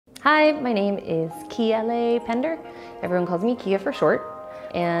Hi, my name is Kia Pender. Everyone calls me Kia for short,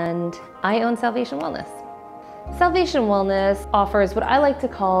 and I own Salvation Wellness. Salvation Wellness offers what I like to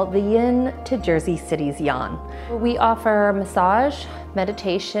call the yin to Jersey City's yang. We offer massage,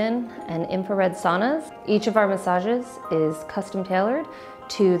 meditation, and infrared saunas. Each of our massages is custom tailored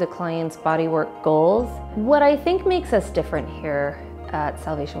to the client's bodywork goals. What I think makes us different here at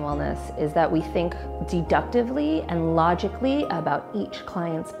Salvation Wellness is that we think deductively and logically about each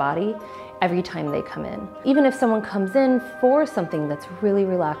client's body every time they come in. Even if someone comes in for something that's really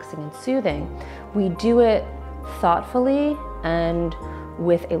relaxing and soothing, we do it thoughtfully and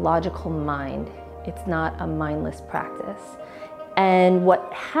with a logical mind. It's not a mindless practice. And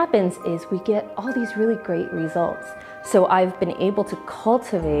what happens is we get all these really great results. So I've been able to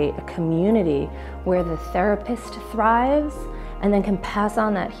cultivate a community where the therapist thrives and then can pass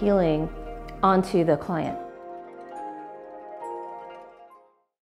on that healing onto the client.